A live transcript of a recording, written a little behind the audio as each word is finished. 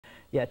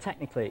Yeah,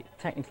 technically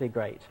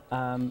great.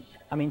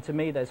 I mean, to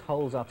me, there's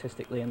holes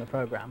artistically in the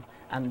program,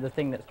 and the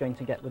thing that's going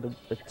to get with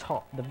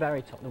the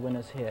very top, the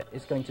winners here,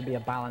 is going to be a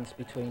balance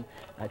between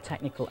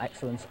technical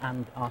excellence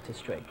and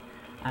artistry.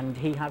 And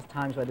he has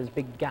times where there's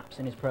big gaps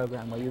in his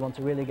program where you want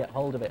to really get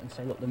hold of it and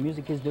say, look, the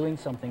music is doing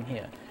something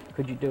here.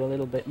 Could you do a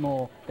little bit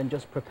more than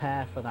just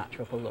prepare for that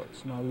triple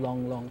Lutz, no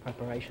long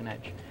preparation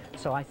edge?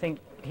 So I think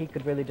he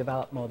could really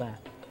develop more there.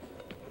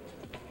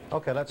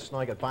 Okay, let's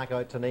now get back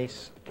out to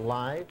Nice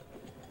live.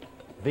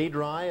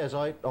 Vidrai is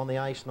out on the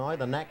ice now,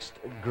 the next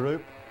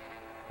group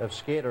of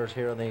skaters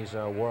here in these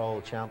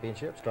World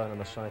Championships down in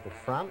the south of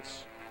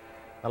France.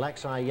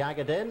 Alexei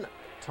Yagodin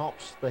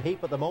tops the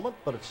heap at the moment,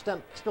 but it's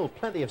still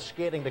plenty of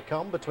skating to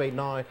come between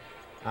now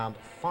and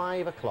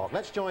 5 o'clock.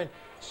 Let's join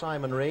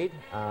Simon Reed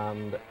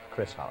and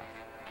Chris Howard.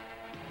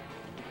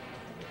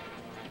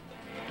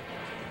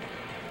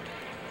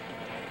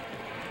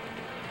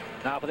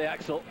 Now for the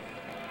axel.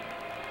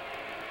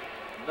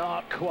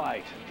 Not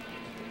quite.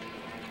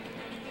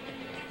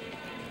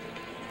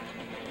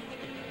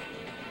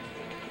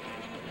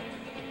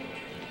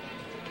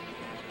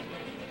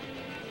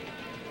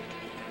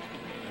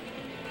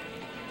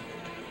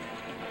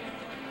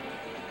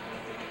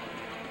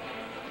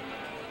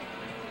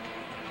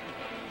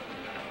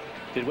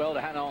 Did well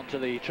to hang on to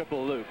the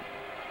triple loop.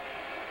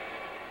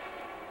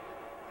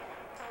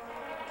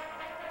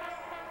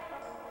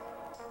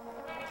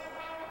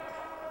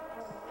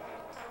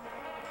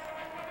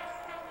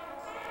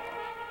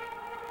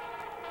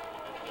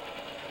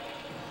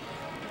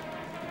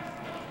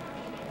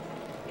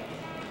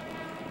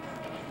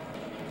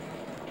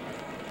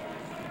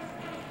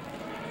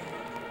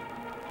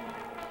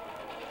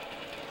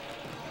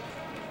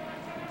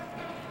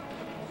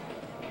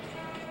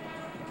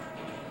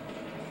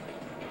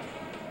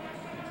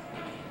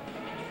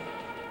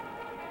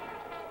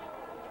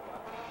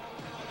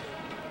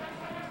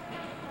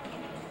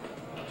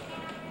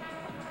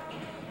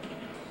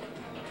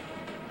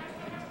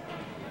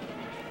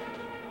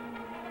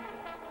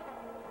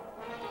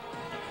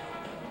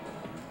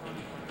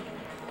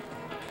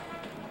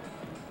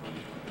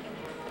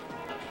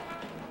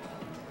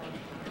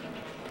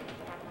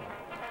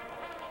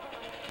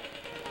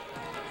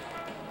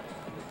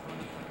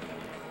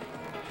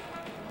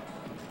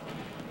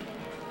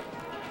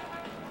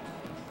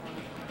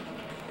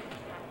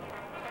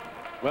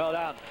 Well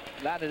done.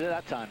 Landed it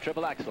that time.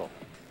 Triple axel.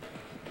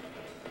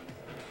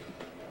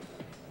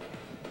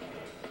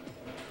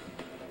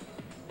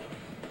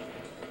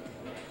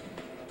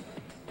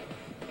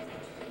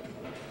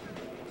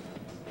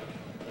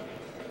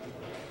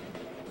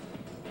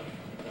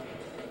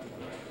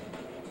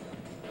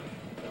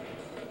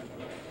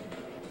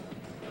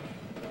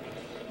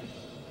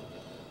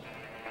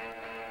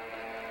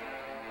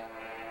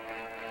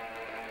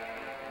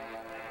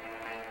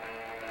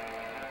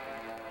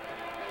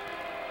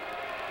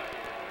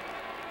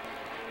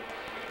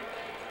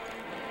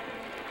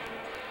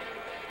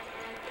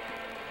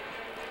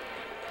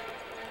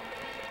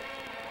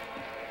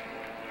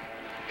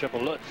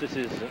 Triple Lutz, this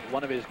is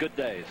one of his good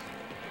days.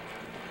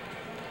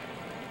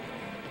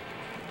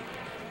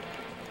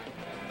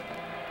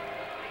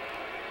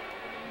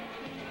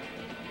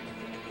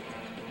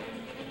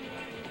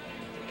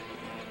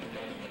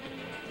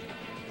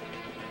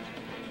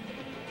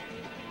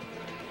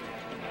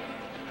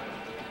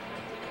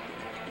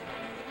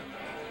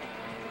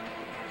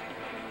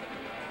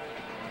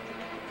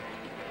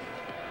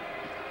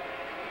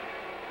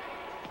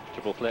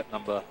 Triple flip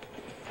number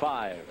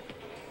 5.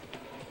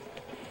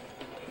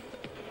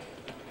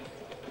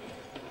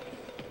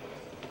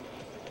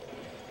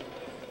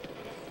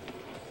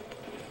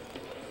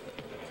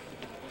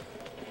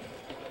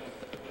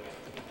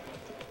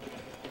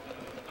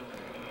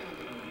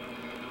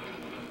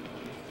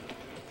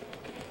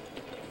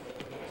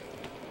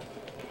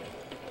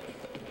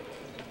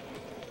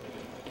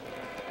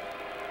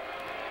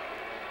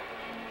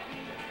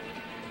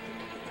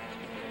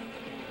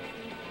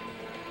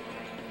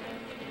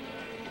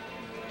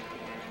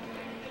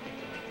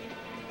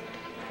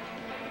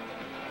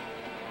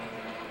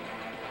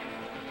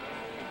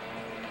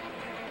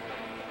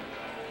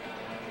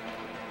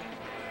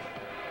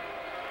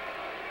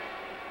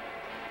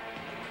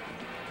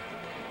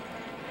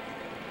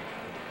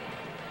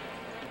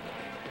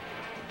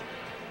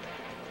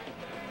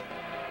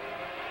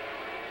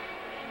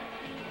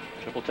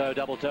 Triple toe,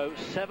 double toe,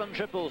 7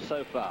 triples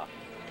so far.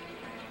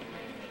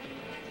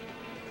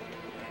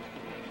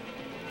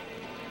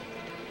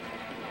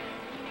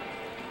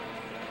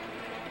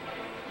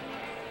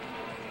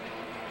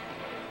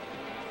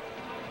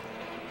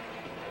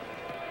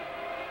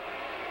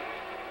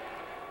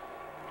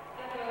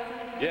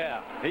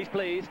 Yeah, he's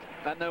pleased,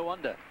 and no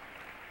wonder.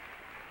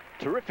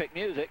 Terrific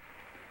music.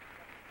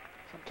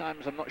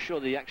 Sometimes I'm not sure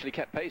that he actually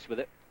kept pace with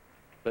it,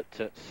 but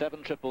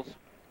 7 triples,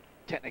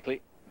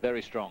 technically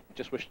very strong.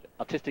 Just wish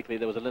artistically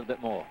there was a little bit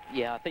more.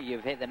 Yeah, I think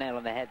you've hit the nail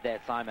on the head there,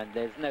 Simon.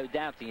 There's no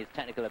doubting his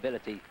technical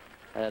ability.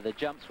 The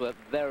jumps were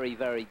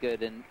very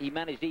good, and he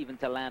managed even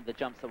to land the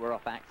jumps that were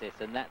off axis,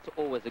 and that's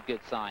always a good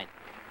sign.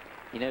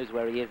 He knows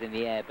where he is in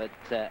the air, but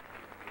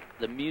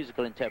the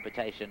musical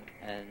interpretation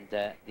and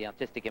the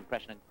artistic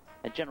impression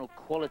and general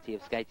quality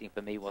of skating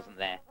for me wasn't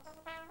there.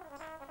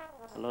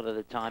 A lot of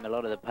the time, a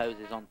lot of the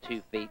poses on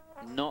 2 feet,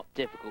 not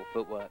difficult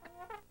footwork.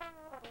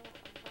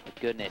 But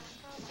goodness,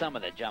 some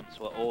of the jumps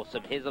were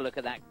awesome. Here's a look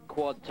at that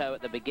quad toe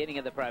at the beginning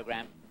of the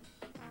program.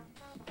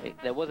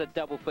 There was a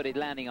double-footed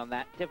landing on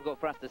that. Difficult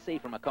for us to see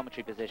from a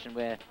commentary position.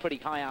 We're pretty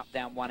high up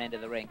down one end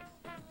of the ring.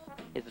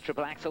 Here's the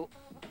triple axel.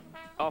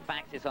 Off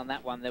axis on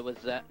that one. There was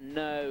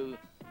no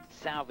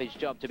salvage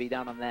job to be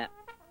done on that.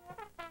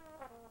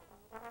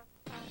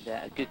 And,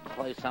 a good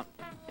close-up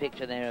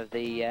picture there of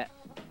the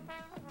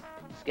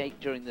skate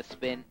during the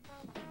spin.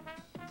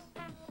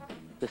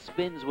 The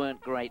spins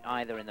weren't great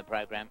either in the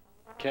program.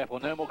 Careful,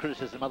 no more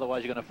criticism,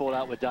 otherwise you're going to fall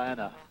out with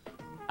Diana.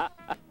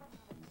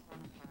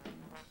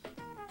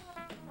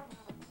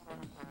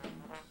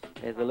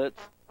 There's the Lutz.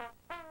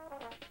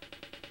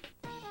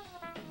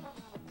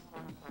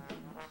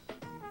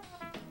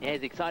 Yeah,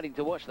 he's exciting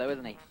to watch though,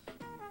 isn't he?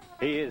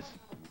 He is.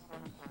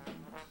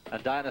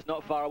 And Diana's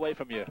not far away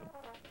from you.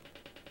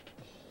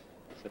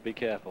 So be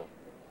careful.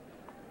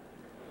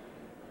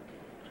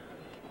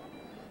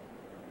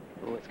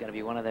 Oh, it's going to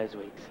be one of those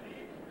weeks.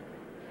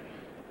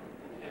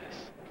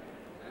 Yes.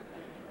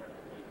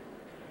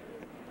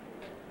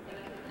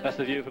 That's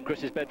the view from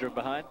Chris's bedroom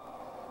behind.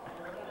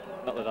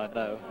 Not that I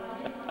know.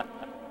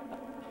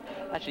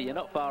 Actually, you're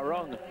not far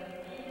wrong.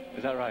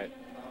 Is that right?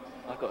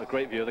 I've got a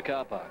great view of the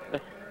car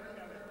park.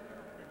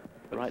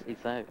 Rightly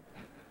so.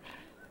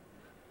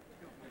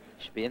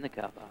 Should be in the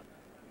car park.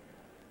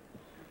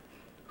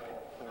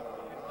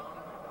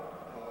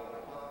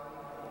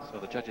 So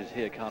the judges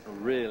here can't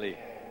really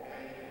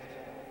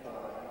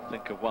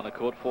think of one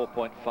accord.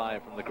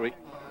 4.5 from the Greek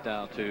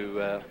down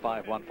to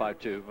 5-1,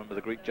 5-2. Remember,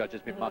 the Greek judge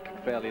has been marking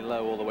fairly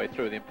low all the way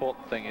through. The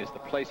important thing is the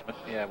placement.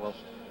 Yeah, well,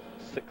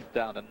 6th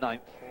down to 9th.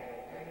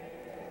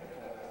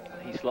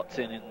 He slots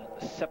in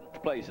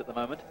 7th place at the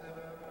moment.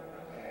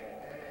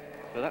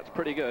 So that's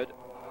pretty good.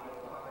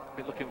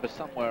 We're looking for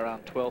somewhere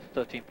around 12th,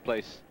 13th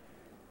place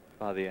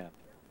by the end.